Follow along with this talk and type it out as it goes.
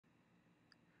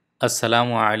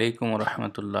Assalamu alaikum wa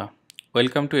rahmatullah.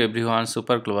 Welcome to everyone,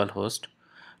 Super Global Host.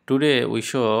 Today we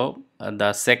show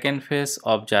the second phase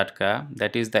of Zatca,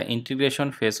 that is the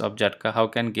integration phase of Zatca. How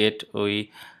can get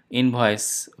we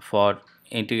invoice for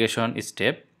integration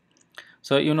step.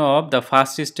 So the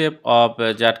first step of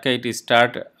Zatca, it is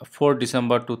start 4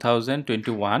 December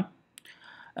 2021,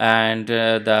 and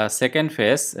the second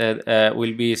phase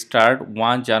will be start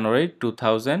 1 January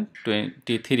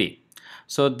 2023.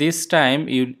 So this time,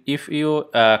 if you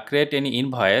create any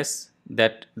invoice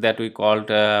that we called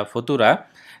Futura,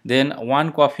 then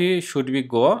one copy should be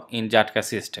go in Zatca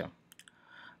system.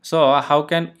 So how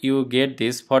can you get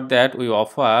this? For that, we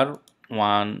offer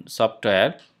one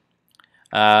software.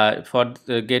 For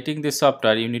getting this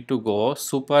software, you need to go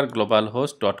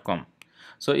superglobalhost.com.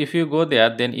 So if you go there,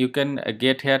 then you can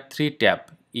get here three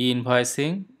tab: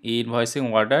 e-invoicing,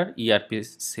 e-invoicing order, ERP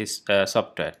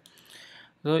software.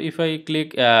 So if I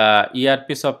click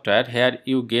ERP software, here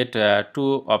you get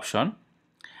two option: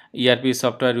 ERP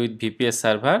software with VPS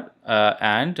server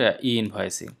and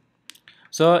e-invoicing.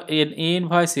 So in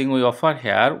e-invoicing, we offer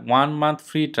here 1 month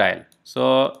free trial.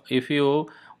 So if you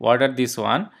order this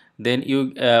one, then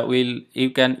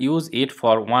you can use it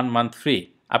for 1 month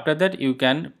free. After that you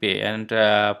can pay, and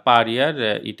per year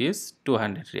it is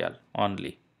 200 real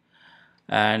only,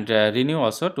 and renew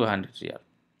also 200 real.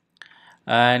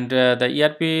 And the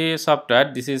ERP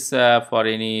software, this is for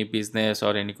any business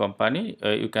or any company,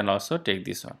 you can also take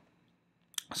this one.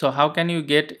 So how can you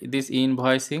get this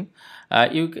e-invoicing?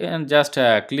 You can just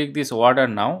click this order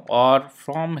now, or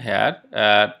from here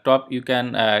top you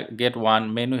can get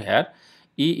one menu here,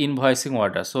 e-invoicing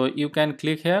order. So you can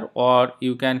click here, or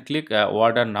you can click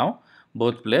order now.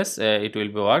 Both place it will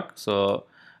be work. So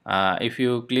if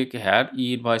you click here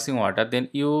e-invoicing order, then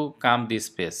you come this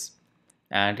page,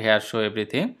 and here show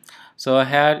everything. So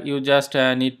here you just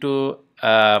need to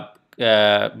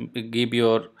give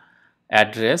your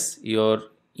address, your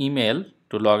email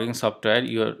to login software,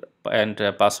 your and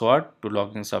password to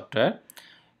login software,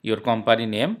 your company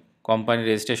name, company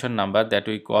registration number that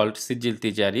we called Sijil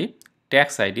Tijari,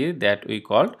 tax ID that we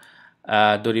called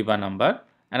Doriba number,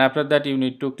 and after that you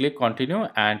need to click continue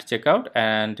and check out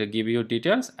and give your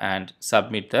details and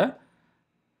submit the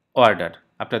order.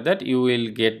 After that you will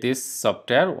get this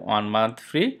software 1 month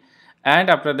free, and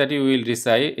after that you will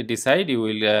decide you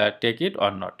will take it or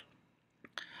not.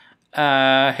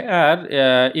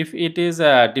 Here if it is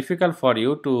difficult for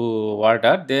you to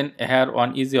order, then here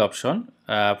one easy option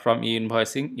from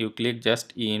e-invoicing, you click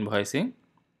just e-invoicing.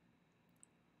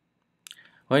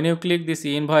 When you click this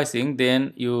e-invoicing,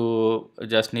 then you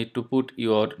just need to put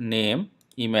your name,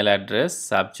 email address,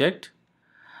 subject,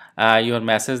 your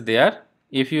message there.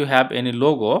 If you have any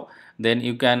logo, then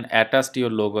you can attach your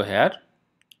logo here,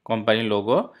 company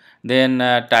logo. Then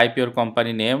type your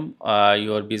company name,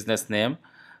 your business name,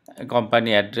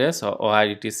 company address, or where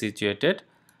it is situated,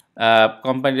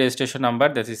 company registration number,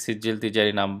 that is Sijil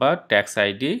Tijari number, tax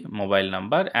ID, mobile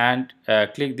number, and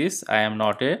click this I am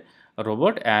not a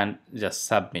robot and just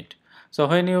submit. So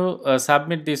when you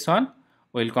submit this one,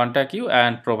 we will contact you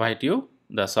and provide you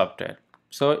the software.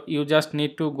 So you just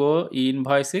need to go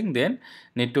e-invoicing, then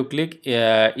need to click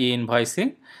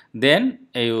e-invoicing, then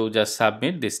you just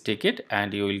submit this ticket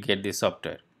and you will get the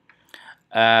software.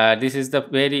 This is the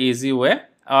very easy way.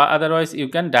 Otherwise you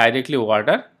can directly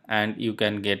order and you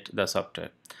can get the software.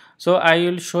 So I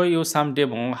will show you some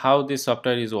demo how this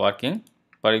software is working.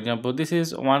 For example, this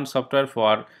is one software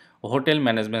for hotel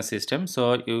management system.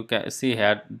 So you can see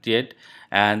here date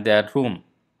and their room.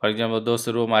 For example, those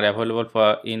room are available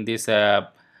for in this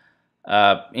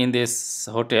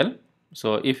hotel.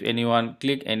 So if anyone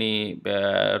click any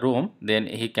room, then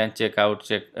he can check out,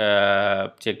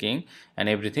 checking and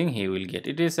everything he will get.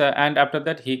 It is and after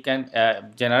that he can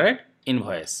generate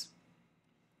invoice.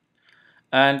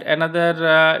 And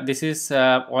another this is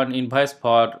one invoice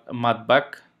for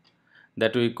matbak,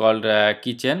 that we called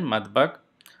kitchen matbak.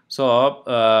 So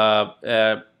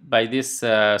by this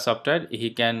software he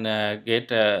can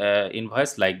get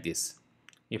invoice like this.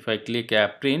 If I click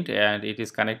print and it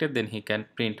is connected, then he can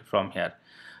print from here.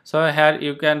 So here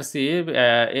you can see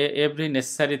every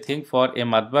necessary thing for a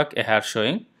matbak here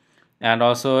showing, and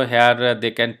also here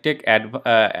they can take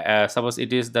suppose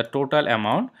it is the total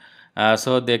amount,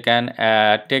 so they can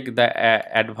take the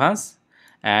advance,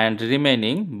 and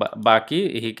remaining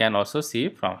baki he can also see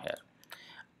from here.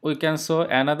 We can show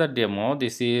another demo.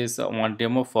 This is one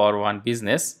demo for one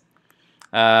business.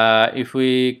 If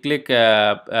we click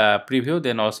preview,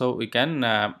 then also we can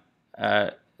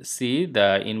see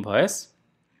the invoice,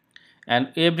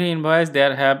 and every invoice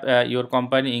there have your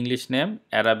company English name,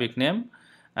 Arabic name,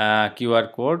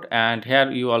 QR code, and here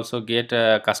you also get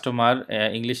customer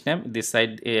English name. This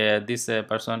side this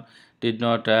person did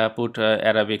not put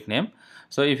Arabic name.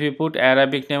 So if you put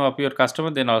Arabic name of your customer,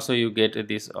 then also you get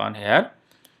this on here,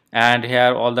 and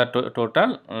here all the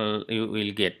total you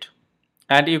will get.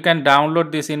 And you can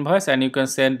download this invoice and you can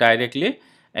send directly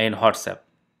in WhatsApp.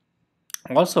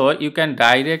 Also you can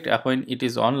direct when it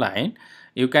is online,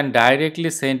 you can directly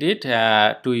send it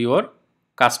to your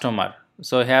customer.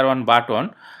 So here on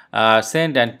button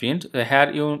send and print,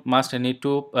 here you must need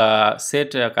to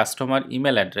set a customer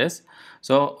email address.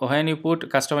 So when you put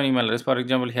customer email address, for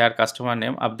example here customer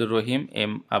name Abdul Rahim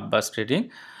M Abbas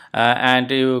Trading, and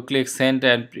you click send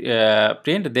and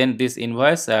print, then this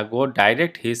invoice go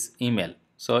direct his email.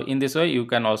 So in this way you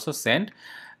can also send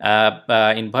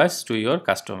invoice to your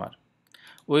customer.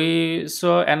 We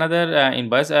show another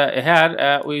invoice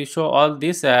here. We show all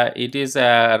this, it is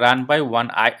run by one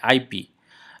IP,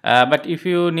 but if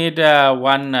you need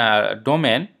one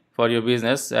domain for your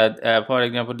business, for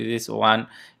example this one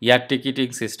air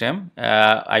ticketing system,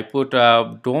 I put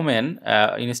a domain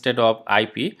instead of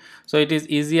IP, so it is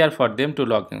easier for them to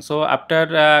log in. So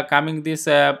after coming this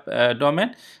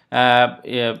domain,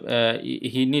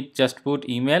 he need just put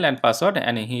email and password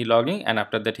and he logging, and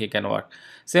after that he can work.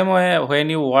 Same way when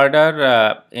you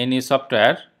order any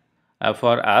software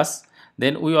for us,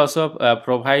 then we also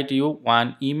provide you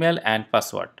one email and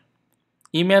password.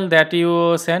 Email that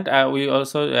you send, we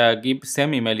also give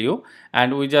same email you,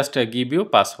 and we just give you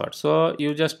password. So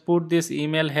you just put this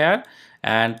email here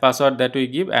and password that we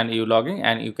give, and you log in,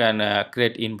 and you can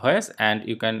create invoice, and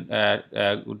you can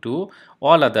do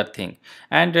all other thing.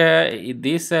 And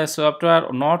this software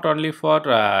not only for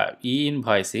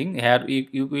e-invoicing, here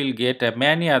you will get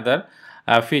many other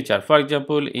feature. For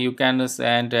example, you can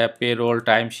send payroll,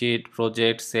 timesheet,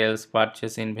 project, sales,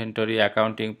 purchase, inventory,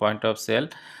 accounting, point of sale.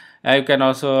 You can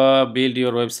also build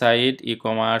your website,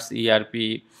 e-commerce,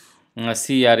 ERP,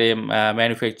 CRM,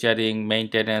 manufacturing,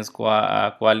 maintenance,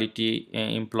 quality,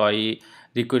 employee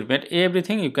recruitment,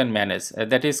 everything you can manage.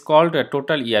 That is called a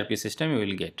total ERP system you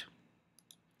will get.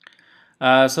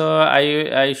 So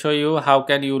I show you how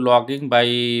can you logging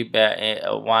by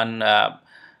one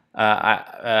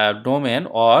domain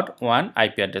or one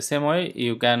IP address. Same way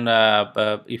you can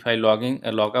if I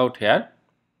log out here.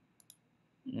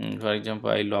 For example,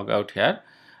 I log out here.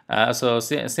 So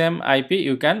same IP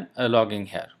you can log in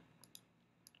here.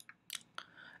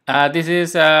 This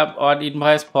is an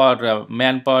invoice for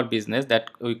manpower business that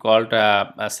we called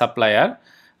a supplier.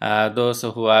 Those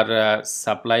who are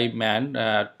supply man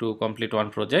to complete one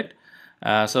project.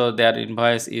 So their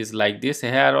invoice is like this.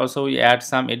 Here also we add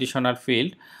some additional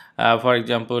field. For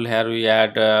example, here we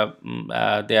add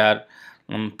their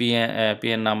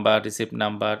PN number, receipt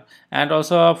number, and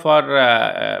also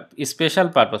for special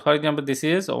purpose. For example, this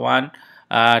is one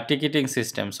ticketing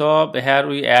system. So here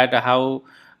we add how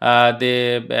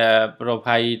they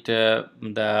provide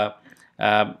the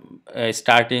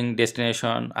starting,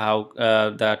 destination, how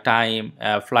the time,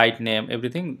 flight name,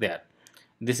 everything there.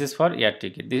 This is for air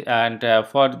ticket, and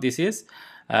for this is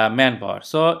manpower.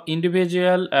 So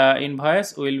individual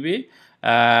invoice will be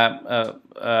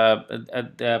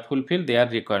fulfill their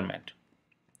requirement.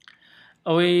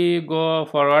 We go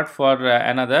forward for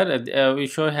another. We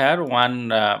show here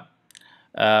one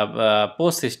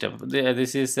post system.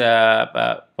 This is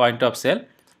point of sale.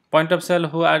 Point of sale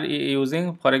who are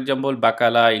using, for example,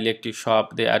 Bakala electric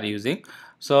shop they are using.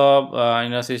 So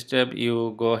in a system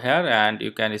you go here and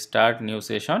you can start new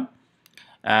session,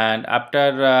 and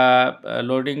after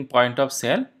loading point of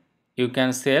sale you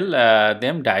can sell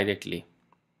them directly.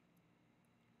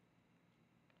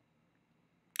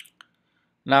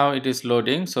 Now it is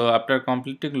loading. So after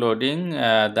completing loading,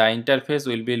 the interface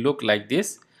will be look like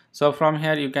this. So from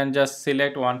here you can just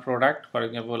select one product. For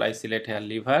example, I select here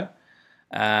liver,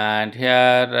 and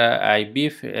here I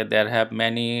beef. There have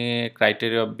many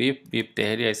criteria of beef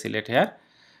tehri I select here.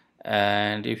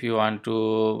 And if you want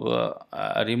to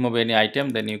remove any item,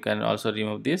 then you can also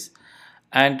remove this.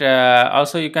 And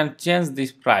also you can change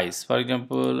this price. For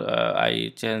example,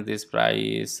 I change this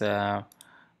price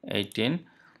 18,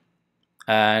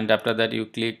 and after that you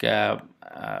click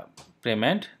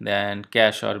payment, then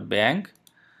cash or bank,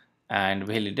 and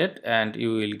validate, and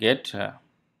you will get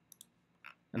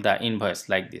the invoice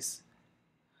like this.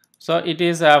 So it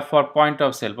is for point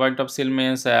of sale. Point of sale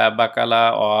means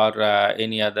Bakala or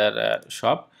any other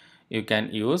shop, you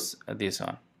can use this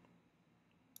one.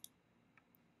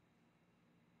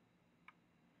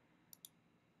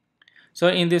 So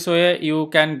in this way you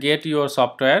can get your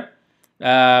software.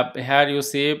 Here you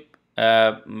see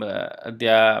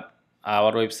the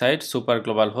our website Super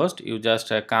Global Host. You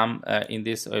just come in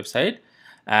this website,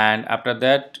 and after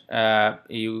that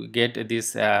you get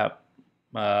this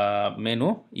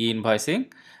menu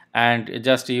e-invoicing, and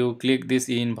just you click this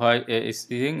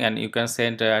e-invoicing and you can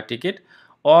send a ticket,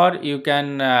 or you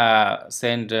can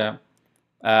send a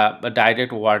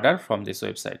direct order from this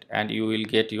website, and you will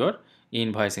get your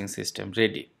e-invoicing system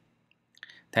ready.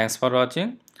 Thanks for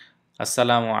watching.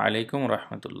 Assalamu alaikum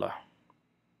rahmatullah.